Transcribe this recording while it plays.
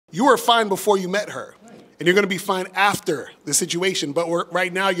You were fine before you met her. And you're going to be fine after the situation. But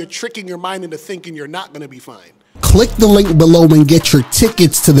right now, you're tricking your mind into thinking you're not going to be fine. Click the link below and get your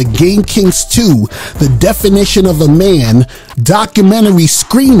tickets to the Game Kings 2, The Definition of a Man documentary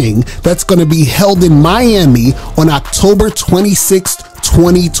screening that's going to be held in Miami on October 26th,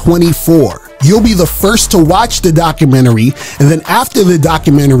 2024. You'll be the first to watch the documentary, and then after the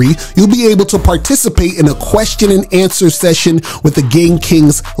documentary, you'll be able to participate in a question and answer session with the Game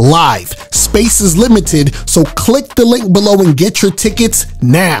Kings live. Space is limited, so click the link below and get your tickets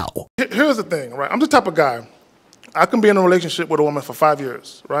now. Here's the thing, right? I'm the type of guy, I can be in a relationship with a woman for 5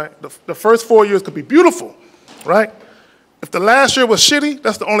 years, right? The first 4 years could be beautiful, right? If the last year was shitty,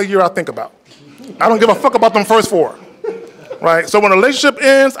 that's the only year I think about. I don't give a fuck about them first 4. Right? So when a relationship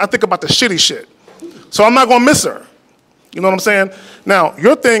ends, I think about the shitty shit. So I'm not going to miss her. You know what I'm saying? Now,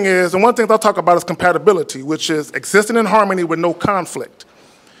 your thing is, and one thing I'll talk about is compatibility, which is existing in harmony with no conflict.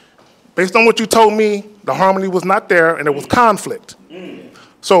 Based on what you told me, the harmony was not there and there was conflict.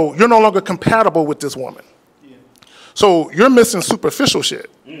 So you're no longer compatible with this woman. So you're missing superficial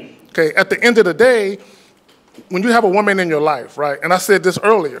shit. Okay? At the end of the day, when you have a woman in your life, right, and I said this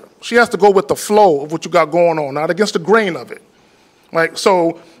earlier, she has to go with the flow of what you got going on, not against the grain of it. Right?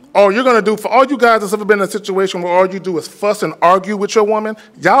 So all you're going to do, for all you guys that's ever been in a situation where all you do is fuss and argue with your woman,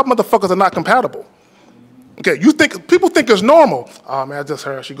 y'all motherfuckers are not compatible. Okay, people think it's normal. Oh, man, I just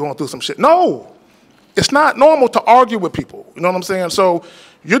heard she going through some shit. No, it's not normal to argue with people. You know what I'm saying? So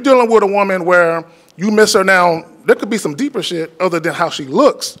you're dealing with a woman where you miss her now. There could be some deeper shit other than how she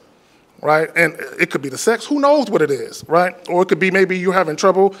looks. Right? And it could be the sex. Who knows what it is, right? Or it could be maybe you're having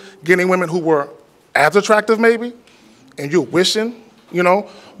trouble getting women who were as attractive maybe, and you're wishing, you know.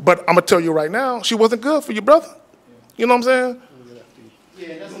 But I'm going to tell you right now, she wasn't good for you, brother. You know what I'm saying?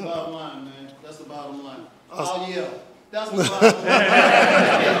 Yeah, that's the bottom line, man. That's the bottom line. Oh, yeah. That's the bottom line.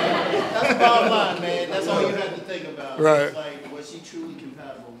 That's the bottom line, man. That's all you have to think about. Right. It's like, was she truly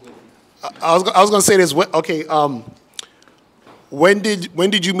compatible with you? I was going to say this. Okay, when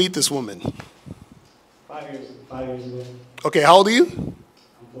did you meet this woman? 5 years. 5 years ago. Okay, how old are you? I'm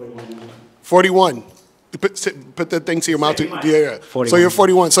 41. 41. You put the thing to your mouth. Yeah. 41. So you're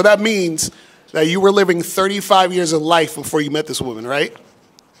 41. So that means that you were living 35 years of life before you met this woman, right?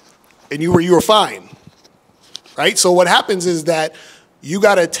 And you were fine, right? So what happens is that you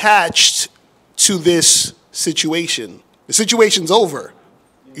got attached to this situation. The situation's over.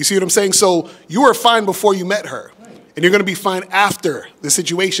 You see what I'm saying? So you were fine before you met her. And you're going to be fine after the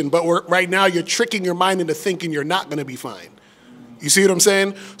situation. But right now, you're tricking your mind into thinking you're not going to be fine. You see what I'm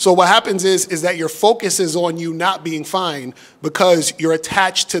saying? So what happens is that your focus is on you not being fine because you're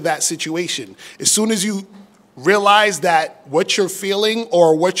attached to that situation. As soon as you realize that what you're feeling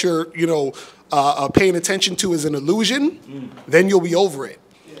or what you're, paying attention to is an illusion, then you'll be over it.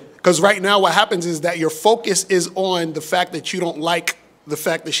 Because right now, what happens is that your focus is on the fact that you don't like the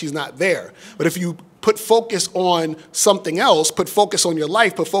fact that she's not there. But if you put focus on something else, put focus on your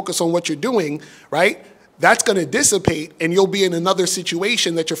life, put focus on what you're doing, right? That's going to dissipate and you'll be in another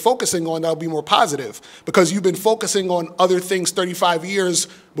situation that you're focusing on that'll be more positive because you've been focusing on other things 35 years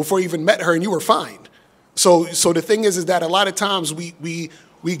before you even met her and you were fine. So the thing is that a lot of times we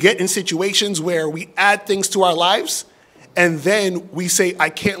get in situations where we add things to our lives and then we say, I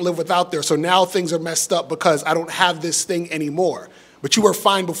can't live without there. So now things are messed up because I don't have this thing anymore. But you were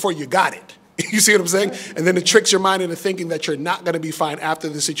fine before you got it. You see what I'm saying? And then it tricks your mind into thinking that you're not going to be fine after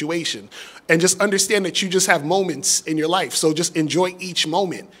the situation. And just understand that you just have moments in your life. So just enjoy each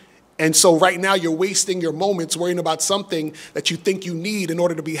moment. And so right now you're wasting your moments worrying about something that you think you need in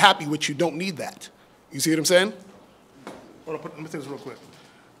order to be happy, which you don't need that. You see what I'm saying? Let me say this real quick.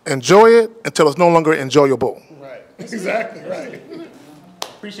 Enjoy it until it's no longer enjoyable. Right. Exactly, right.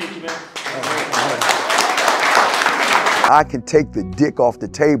 Appreciate you, man. I can take the dick off the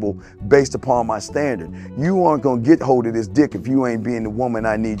table based upon my standard. You aren't gonna get hold of this dick if you ain't being the woman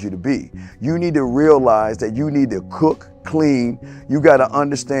I need you to be. You need to realize that you need to cook, clean. You gotta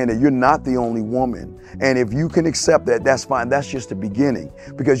understand that you're not the only woman. And if you can accept that, that's fine. That's just the beginning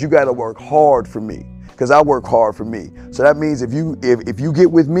because you gotta work hard for me because I work hard for me. So that means if you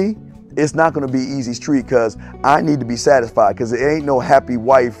get with me, it's not gonna be easy street because I need to be satisfied because it ain't no happy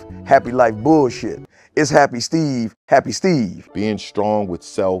wife, happy life bullshit. It's happy Steve, happy Steve. Being strong with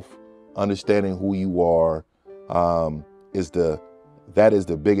self, understanding who you are, that is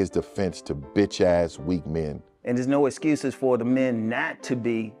the biggest defense to bitch-ass weak men. And there's no excuses for the men not to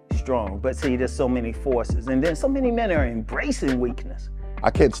be strong. But see, there's so many forces. And then so many men are embracing weakness.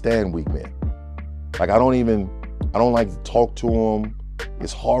 I can't stand weak men. Like, I don't like to talk to them.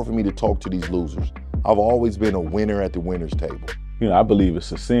 It's hard for me to talk to these losers. I've always been a winner at the winner's table. You know, I believe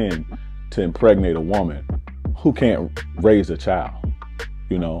it's a sin to impregnate a woman who can't raise a child,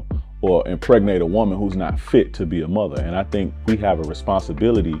 you know, or impregnate a woman who's not fit to be a mother. And I think we have a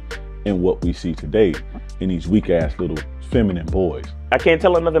responsibility in what we see today in these weak ass little feminine boys. I can't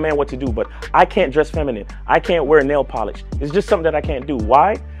tell another man what to do, but I can't dress feminine. I can't wear nail polish. It's just something that I can't do.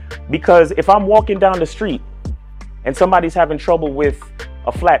 Why? Because if I'm walking down the street and somebody's having trouble with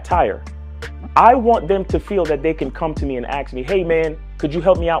a flat tire, I want them to feel that they can come to me and ask me, hey man, could you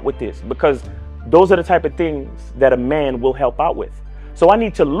help me out with this? Because those are the type of things that a man will help out with. So I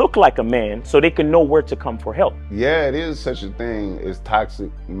need to look like a man so they can know where to come for help. Yeah, it is such a thing as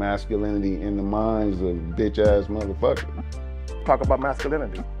toxic masculinity in the minds of bitch-ass motherfuckers. Talk about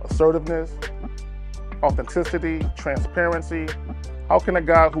masculinity, assertiveness, authenticity, transparency. How can a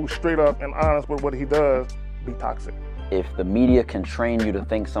guy who's straight up and honest with what he does be toxic? If the media can train you to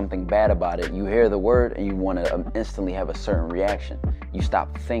think something bad about it, you hear the word and you want to instantly have a certain reaction. You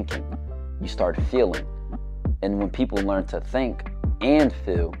stop thinking, you start feeling. And when people learn to think and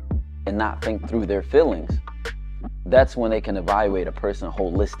feel and not think through their feelings, that's when they can evaluate a person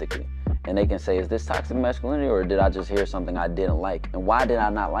holistically. And they can say, is this toxic masculinity, or did I just hear something I didn't like? And why did I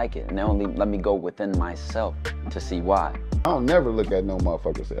not like it? And they only let me go within myself to see why. I don't never look at no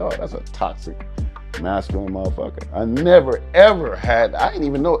motherfucker and say, oh, that's a toxic masculine motherfucker. I never ever had, I didn't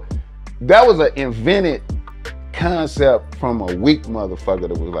even know, that was an invented concept from a weak motherfucker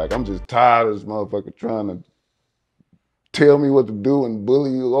that was like, I'm just tired of this motherfucker trying to tell me what to do and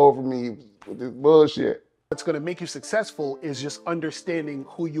bully you over me with this bullshit. What's going to make you successful is just understanding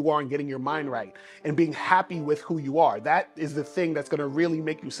who you are and getting your mind right and being happy with who you are. That is the thing that's going to really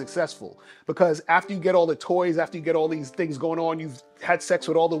make you successful. Because after you get all the toys, after you get all these things going on, you've had sex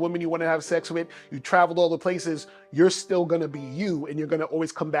with all the women you want to have sex with, you traveled all the places, you're still going to be you, and you're going to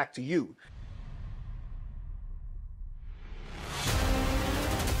always come back to you.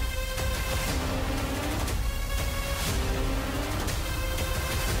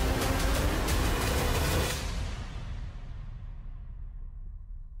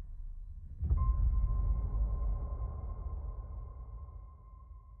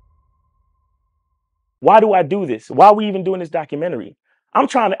 Why do I do this? Why are we even doing this documentary?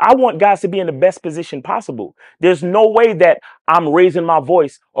 I want guys to be in the best position possible. There's no way that I'm raising my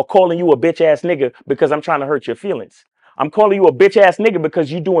voice or calling you a bitch ass nigga because I'm trying to hurt your feelings. I'm calling you a bitch ass nigga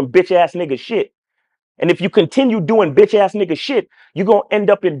because you doing bitch ass nigga shit. And if you continue doing bitch ass nigga shit, you're going to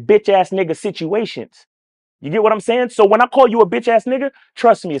end up in bitch ass nigga situations. You get what I'm saying? So when I call you a bitch ass nigga,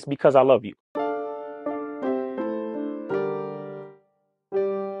 trust me, it's because I love you.